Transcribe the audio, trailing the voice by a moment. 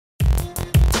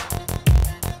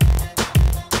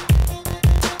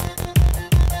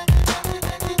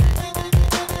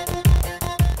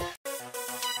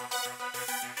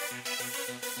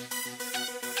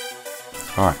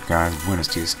Alright guys, buenos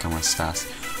dias, como estas?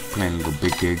 Playing a little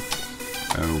big gig.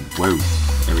 Oh, whoa.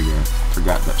 There we go.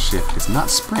 Forgot that shift. It's not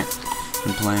sprint.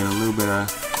 I'm playing a little bit of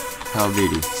Call of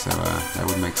Duty, so that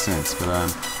would make sense. But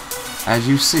as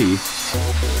you see,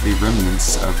 the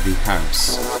remnants of the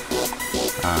house.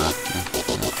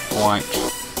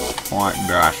 Quite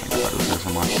dashing if I do this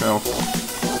on my shelf.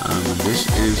 This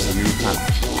is the new house.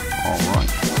 Alright.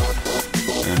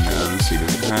 And let's see,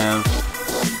 does it have...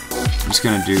 I'm just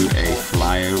going to do a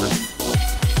flyover.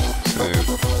 So you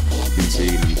can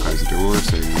see and close the door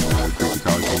so creepy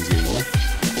crawly things get in there.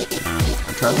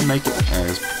 I tried to make it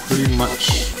as pretty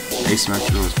much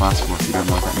asymmetrical as possible. If you don't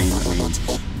know what that means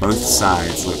both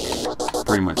sides look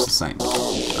pretty much the same.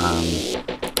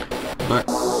 But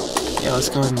yeah, let's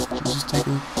go ahead and just take a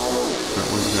look.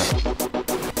 Where's that?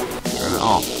 Turn it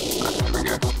off. There we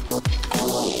go.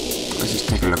 Let's just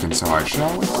take a look inside,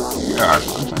 shall we? Yeah, I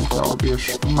think that would be a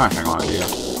smashing idea.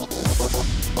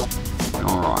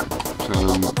 Alright,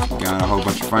 so got a whole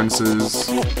bunch of furnaces.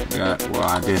 Well,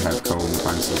 I did have coal in the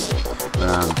furnaces.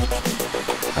 But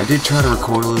I did try to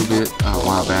record a little bit a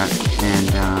while back, and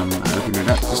I opened it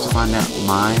up just to find out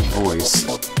my voice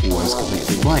was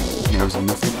completely blank. There was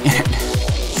nothing in it.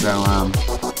 So,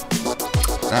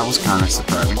 that was kind of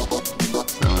surprising.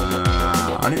 So,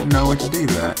 I didn't know what to do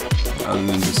to that, other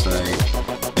than to say,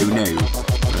 oh no.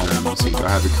 Let's see, do I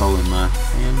have the coal in my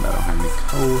hand? I don't have any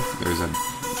coal. There's a,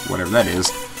 whatever that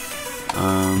is.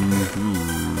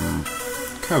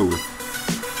 Coal.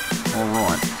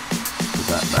 Alright. Put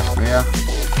that back there.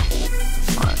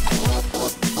 Alright.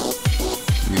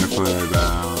 I'm gonna put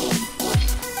about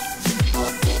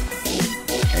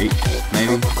 8,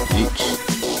 maybe, each.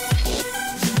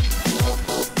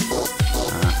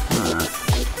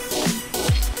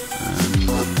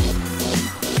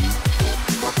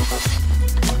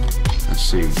 Let's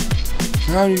see.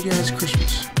 How did you guys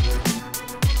Christmas?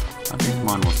 I think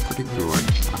mine was pretty good.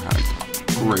 I had a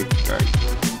great day.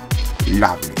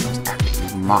 Lovely. It was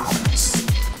absolutely marvelous.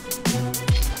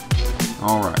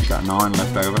 Alright, got 9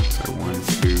 left over. So 1,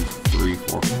 2, 3,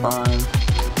 4, 5.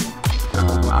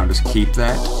 I'll just keep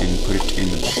that and put it in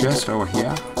the chest over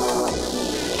here.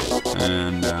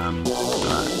 And,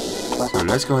 alright. So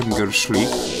let's go ahead and go to sleep.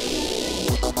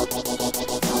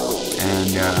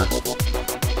 And,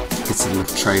 it's a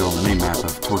little trail on the mini-map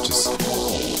of torches.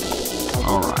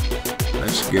 Alright.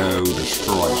 Let's go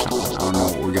destroy something. I don't know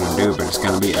what we're gonna do, but it's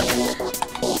gonna be epic.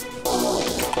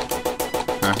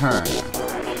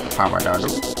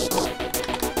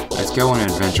 Let's go on an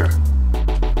adventure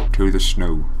to the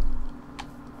snow.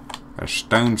 A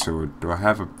stone sword. Do I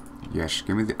have a... Yes,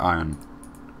 give me the iron.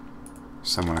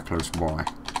 Someone close by.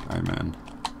 Amen.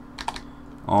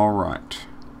 Alright.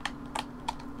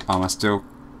 Am I still...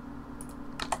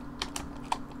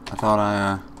 I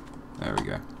thought there we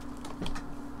go.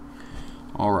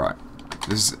 Alright.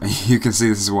 This you can see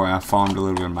this is why I farmed a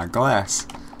little bit of my glass.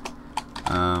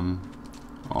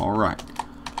 Alright.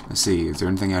 Let's see, is there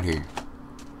anything out here?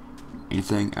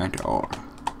 Anything at all?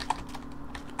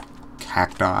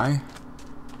 Cacti.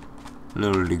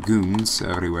 Little lagoons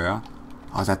everywhere.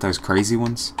 Oh, is that those crazy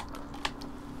ones?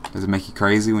 Does it make you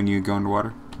crazy when you go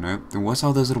underwater? Nope. Then what's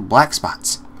all those little black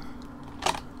spots?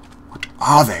 What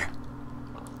are they?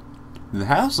 The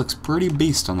house looks pretty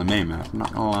beast on the map, I'm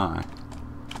not gonna lie.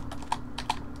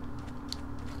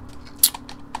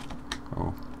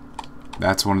 Oh.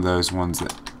 That's one of those ones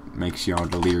that makes you all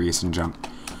delirious and jump.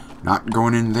 Not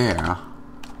going in there.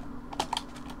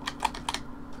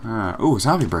 Oh,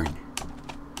 zombie brain.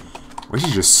 We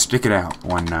should just stick it out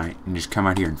one night and just come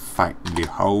out here and fight the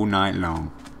whole night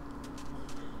long.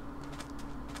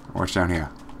 What's down here?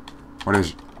 What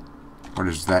is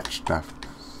that stuff?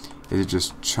 Is it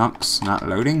just chunks not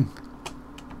loading?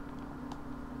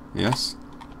 Yes?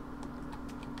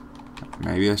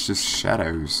 Maybe it's just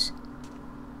shadows.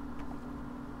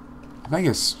 I think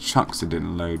it's chunks that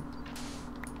didn't load.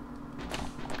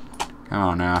 Come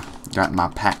on now. Got my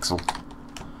Paxel.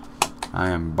 I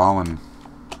am balling.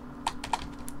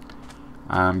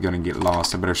 I'm gonna get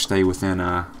lost. I better stay within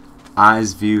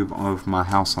eye's view of my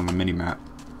house on the mini-map.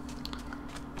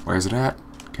 Where's it at?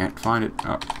 Can't find it.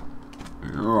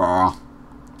 Oh.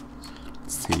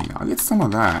 Let's see. I'll get some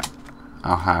of that.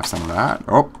 I'll have some of that.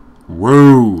 Oh.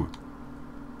 Whoa.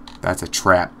 That's a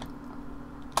trap.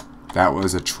 That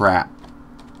was a trap.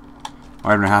 I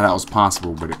don't know how that was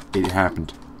possible, but it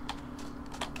happened.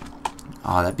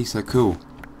 Oh, that'd be so cool.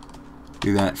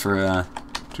 Do that for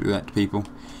do that to people.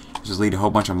 Just lead a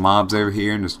whole bunch of mobs over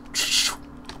here and just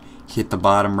hit the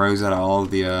bottom rows out of all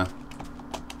the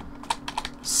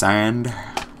sand.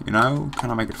 You know,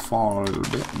 kind of make it fall a little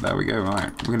bit. There we go.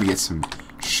 Alright, we're gonna get some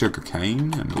sugar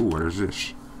cane, and ooh, what is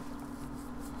this?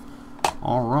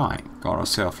 All right, got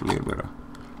ourselves a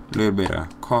little bit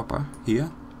of copper here.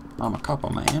 I'm a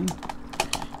copper man.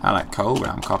 I like coal, but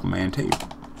I'm a copper man too.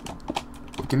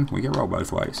 We can roll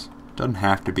both ways. Doesn't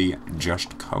have to be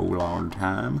just coal all the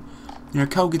time. You know,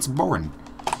 coal gets boring.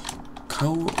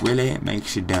 Coal really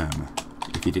makes you dumb,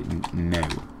 if you didn't know.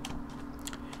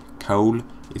 Coal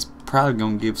is probably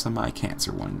going to give somebody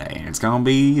cancer one day, and it's going to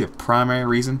be the primary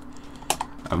reason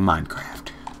of Minecraft.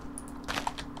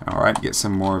 Alright, get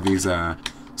some more of these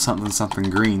something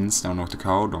greens. Don't know what they're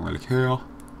called, don't really care.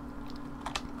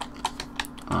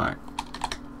 Alright.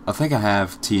 I think I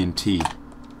have TNT.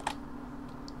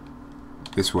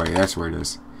 This way, that's where it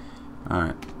is.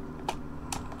 Alright.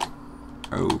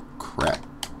 Oh, crap.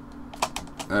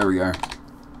 There we go.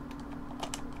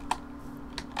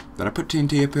 Did I put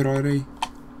TNT up here already?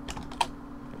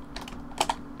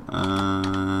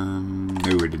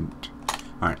 No, I didn't.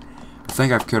 Alright. I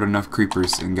think I've killed enough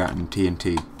creepers and gotten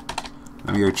TNT.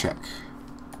 Let me go check.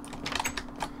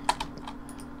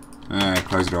 Alright,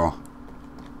 close the door.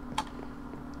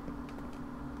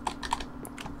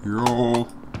 Yo.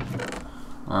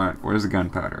 Alright, where's the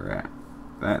gunpowder at?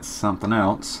 That's something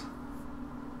else.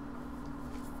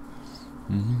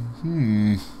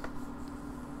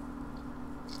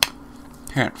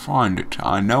 Can't find it.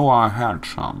 I know I had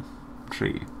some. Let's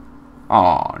see.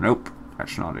 Oh, nope.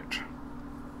 That's not it.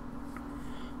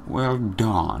 Well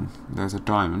done. There's a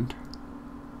diamond.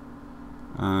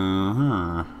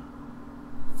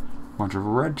 Bunch of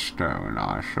redstone,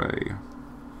 I see.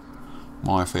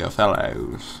 My fair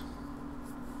fellows.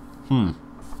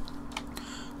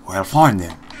 Well, fine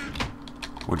then.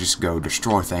 We'll just go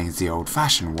destroy things the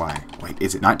old-fashioned way. Wait,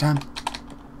 is it nighttime?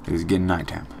 It is getting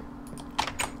nighttime.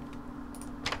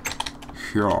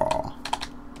 Sure.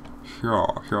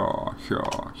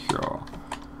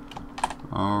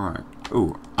 Alright.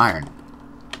 Ooh, iron.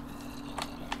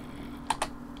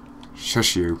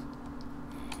 Shush you.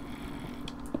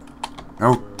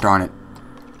 Oh, darn it.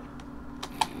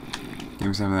 Give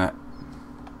me some of that.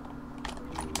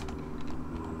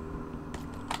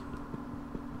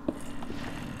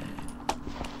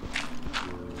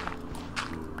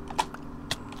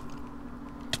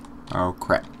 Oh,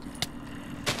 crap.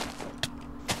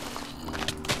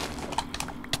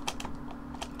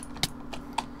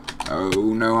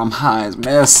 Oh no, I'm high as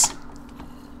mess.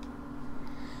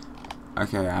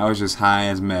 Okay, I was just high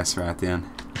as mess right then.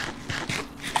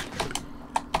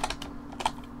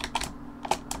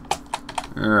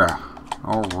 Yeah,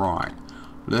 alright.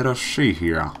 Let us see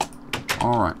here.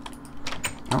 Alright.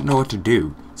 I don't know what to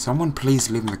do. Someone please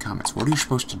leave in the comments. What are you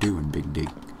supposed to do in Big Dig?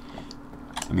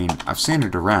 I mean, I've seen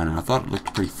it around and I thought it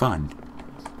looked pretty fun.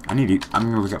 I'm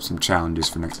gonna look up some challenges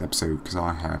for next episode because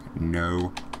I have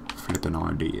no flipping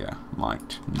idea. Like,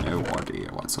 no idea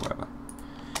whatsoever.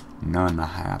 None I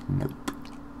have. Nope.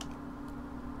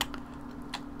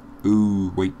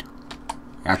 Ooh, wait.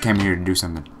 I came here to do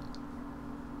something.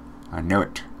 I know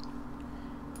it.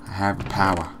 I have the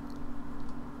power.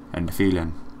 And the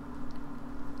feeling.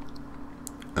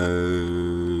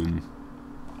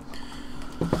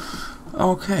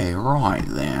 Okay, right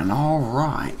then.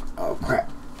 Alright. Oh,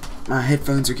 crap. My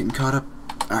headphones are getting caught up.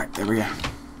 Alright, there we go.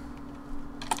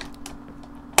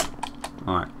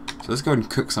 Alright, so let's go ahead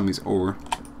and cook some of these ore.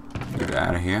 Get it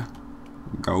out of here.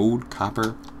 Gold,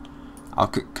 copper. I'll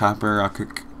cook copper, I'll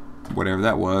cook whatever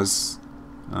that was.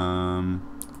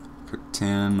 Cook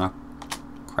tin.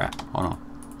 Crap, hold on.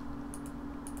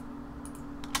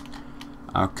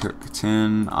 I'll cook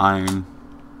tin, iron.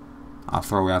 I'll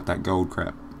throw out that gold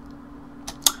crap.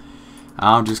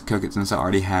 I'll just cook it since I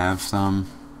already have some.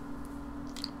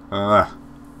 Alright.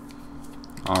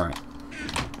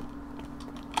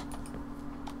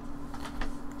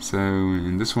 So,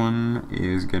 and this one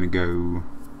is gonna go.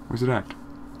 Where's it at?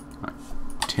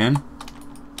 10.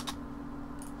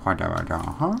 Huh?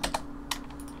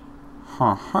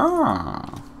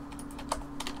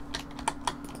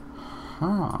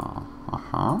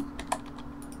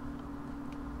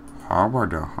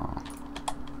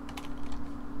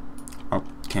 Oh,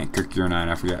 can't cook urinite,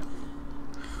 I forgot.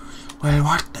 Well,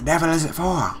 what the devil is it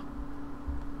for?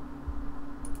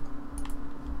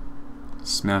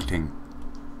 Smelting.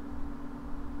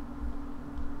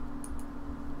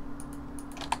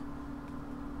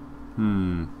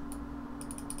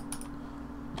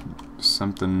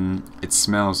 Something. It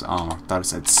smells. Oh, I thought it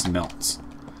said smelts.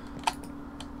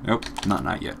 Nope,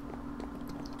 not yet.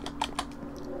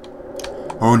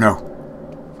 Oh no.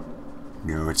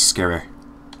 No, it's scary.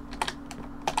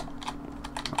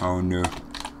 Oh no.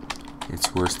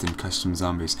 It's worse than custom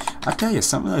zombies. I tell you,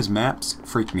 some of those maps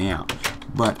freak me out.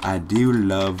 But I do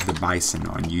love the bison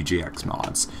on UGX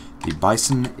mods. The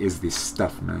bison is the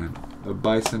stuff, man. The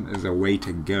bison is a way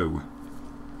to go.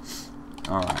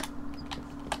 Alright.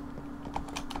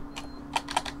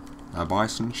 The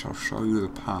bison shall show you the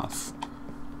path.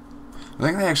 I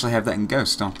think they actually have that in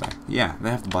Ghosts, don't they? Yeah, they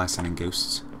have the bison in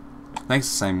Ghosts. I think it's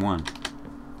the same one.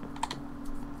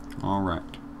 Alright.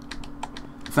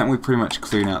 I think we pretty much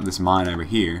cleared out this mine over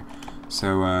here.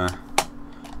 So,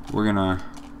 we're gonna...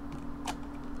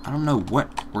 I don't know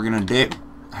what we're gonna do.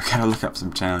 I gotta look up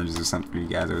some challenges or something for you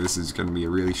guys, or this is gonna be a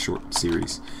really short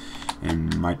series.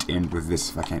 And might end with this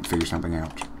if I can't figure something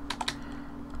out.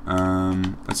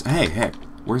 Hey, heck,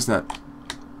 where's that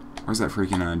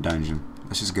freaking dungeon?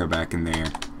 Let's just go back in there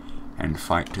and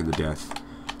fight to the death.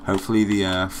 Hopefully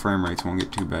the frame rates won't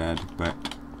get too bad, but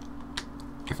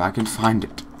if I can find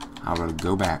it, I will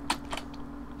go back.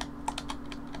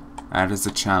 That is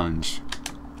the challenge.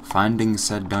 Finding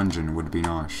said dungeon would be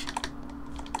nice.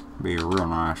 Be real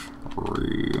nice.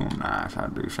 Real nice, I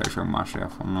do say so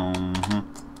myself. Well,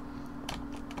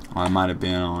 I might have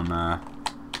been on,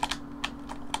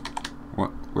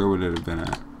 where would it have been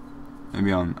at?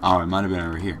 Maybe on, oh, it might have been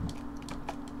over here.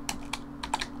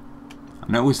 I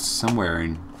know it was somewhere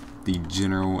in the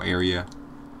general area.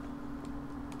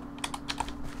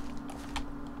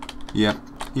 Yep,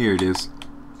 here it is.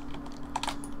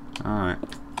 Alright.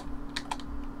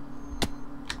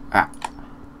 Ah.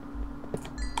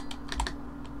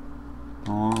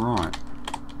 Alright.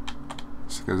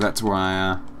 Because that's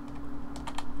why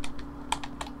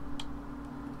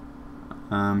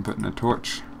I'm putting a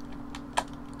torch.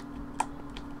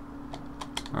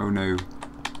 Oh no.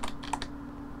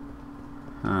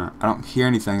 I don't hear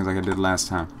anything like I did last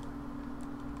time.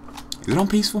 Is it on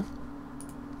peaceful?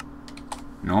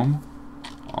 Normal?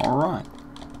 Alright.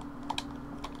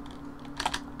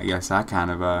 I guess I kind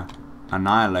of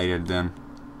annihilated them.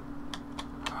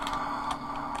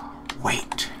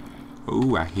 Wait.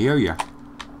 Ooh, I hear ya.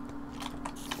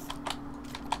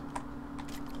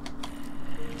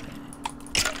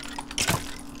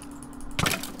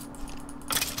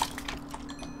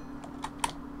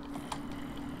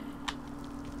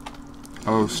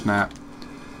 Oh snap.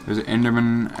 There's an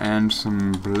Enderman and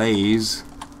some blaze.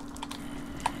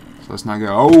 So let's not go.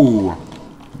 Oh!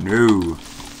 No.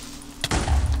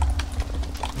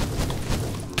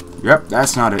 Yep,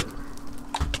 that's not it.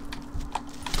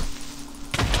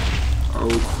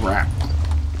 Oh crap.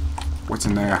 What's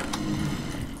in there?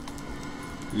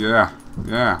 Yeah,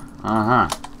 yeah, uh-huh.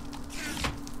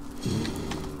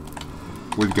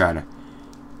 We've gotta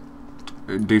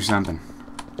do something.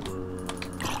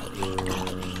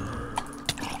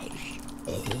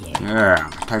 Yeah,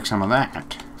 take some of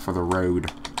that for the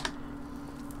road.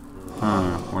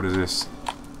 What is this?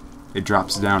 It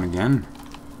drops down again.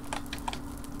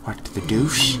 What the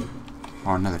deuce?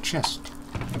 Oh, another chest.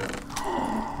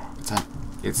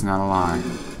 It's not a lie.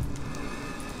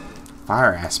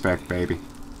 Fire aspect, baby.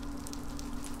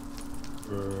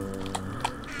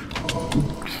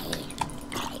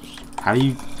 How do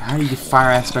you get fire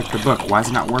aspect the book? Why is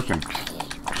it not working?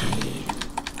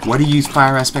 What do you use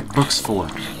fire aspect books for?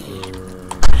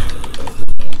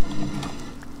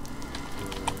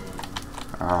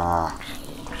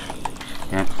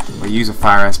 What do you use a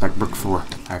fire aspect book for?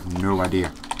 I have no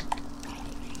idea.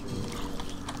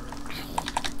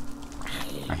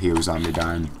 I hear a zombie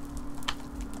dying.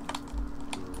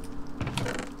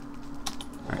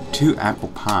 Alright, 2 apple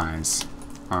pies.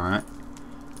 Alright.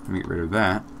 Let me get rid of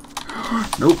that.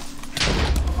 Nope.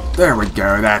 There we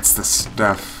go. That's the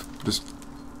stuff. Just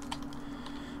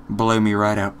blow me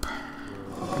right up.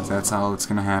 Because that's all that's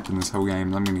going to happen this whole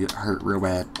game. I'm going to get hurt real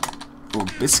bad. Oh,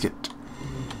 biscuit.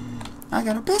 I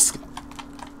got a biscuit.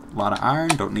 A lot of iron.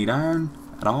 Don't need iron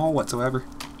at all whatsoever.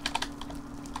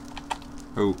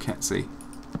 Oh, can't see.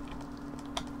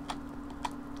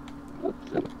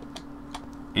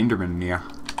 Enderman, yeah.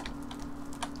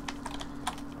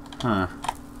 Huh.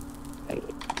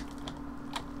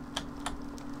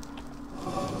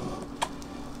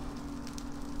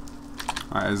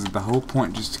 Alright, is the whole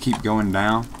point just to keep going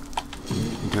down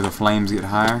until the flames get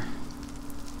higher?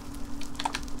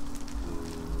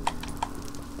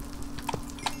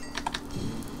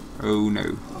 Oh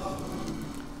no.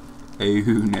 Oh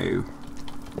no.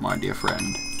 My dear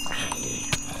friend.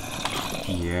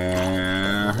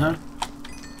 Yeah.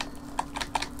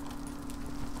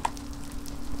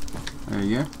 There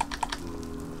you go.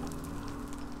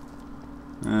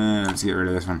 Let's get rid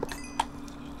of this one.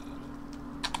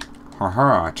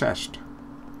 Haha, a chest.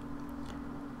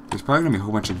 There's probably gonna be a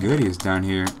whole bunch of goodies down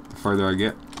here the further I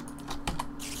get.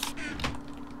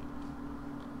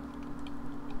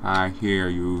 I hear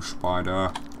you,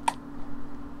 spider.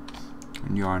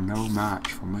 And you are no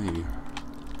match for me.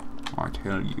 I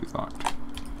tell you that.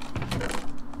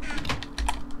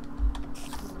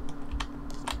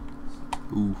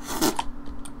 Ooh.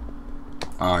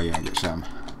 Oh yeah, get some.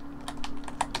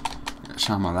 Get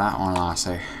some of that one,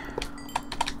 Lassie.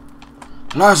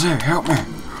 Lassie, help me!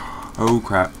 Oh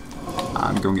crap.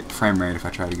 I'm gonna get the frame rate if I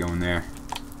try to go in there.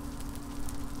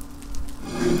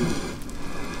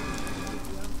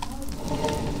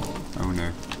 Oh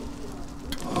no.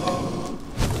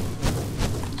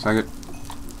 Second.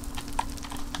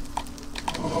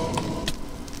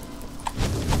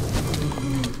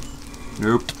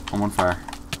 Nope, I'm on fire.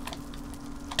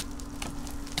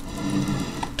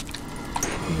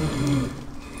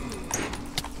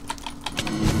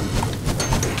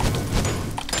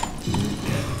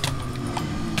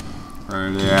 Where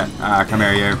are they at? Ah, come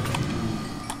here, you.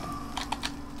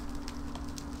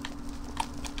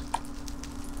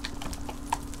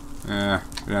 Yeah,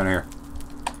 get out of here.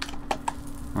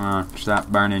 Stop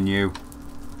burning, you.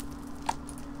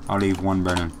 I'll leave one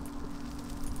burning.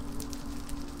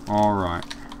 Alright.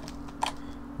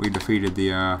 We defeated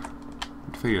the,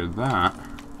 defeated that.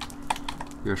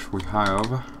 Guess we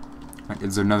have...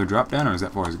 Is there another drop down, or is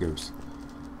that far as it goes?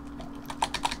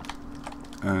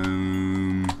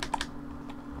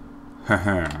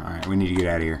 Alright, we need to get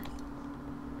out of here.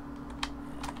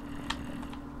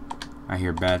 I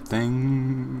hear bad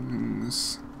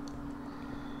things.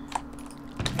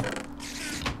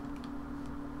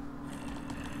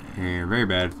 I hear very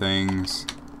bad things.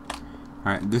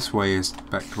 Alright, this way is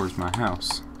back towards my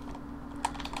house.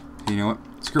 You know what?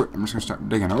 Screw it. I'm just gonna start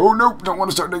digging. Oh, nope! Don't want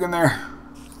to start digging there.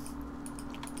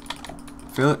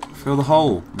 Fill it. Fill the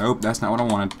hole. Nope, that's not what I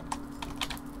wanted.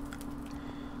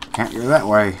 Can't go that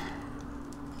way.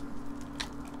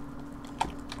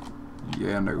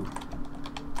 Yeah, no.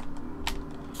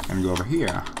 Gonna go over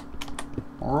here.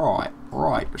 Alright,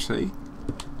 right, you see?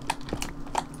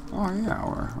 Oh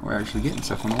yeah, we're actually getting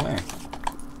stuff on the way.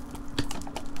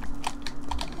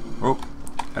 Oh,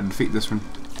 I defeat this one.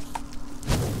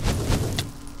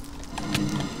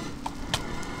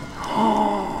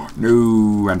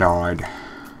 No, I died.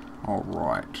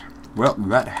 Alright. Well,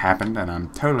 that happened, and I'm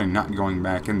totally not going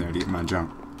back in there to get my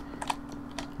junk.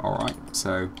 Alright,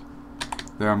 so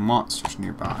there are monsters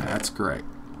nearby. That's great.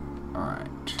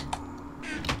 Alright.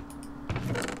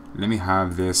 Let me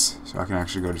have this so I can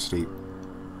actually go to sleep.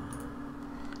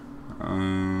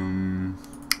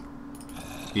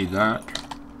 Eat that.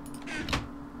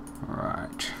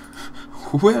 Alright.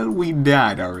 Well, we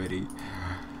died already.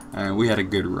 We had a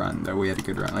good run, though. We had a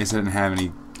good run. At least I didn't have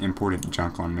any important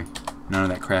junk on me. None of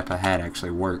that crap I had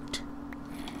actually worked.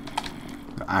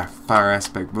 The fire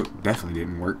aspect book definitely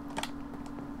didn't work.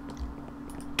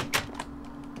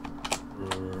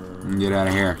 Get out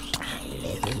of here.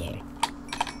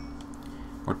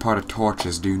 What part of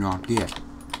torches do you not get?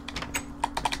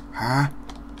 Huh?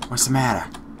 What's the matter?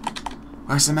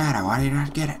 What's the matter? Why do you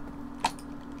not get it?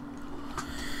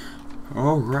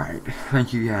 Alright.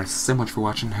 Thank you guys so much for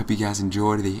watching. Hope you guys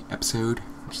enjoyed the episode.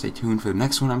 Stay tuned for the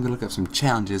next one. I'm going to look up some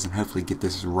challenges and hopefully get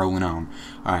this rolling on.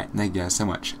 Alright. Thank you guys so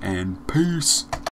much. And peace.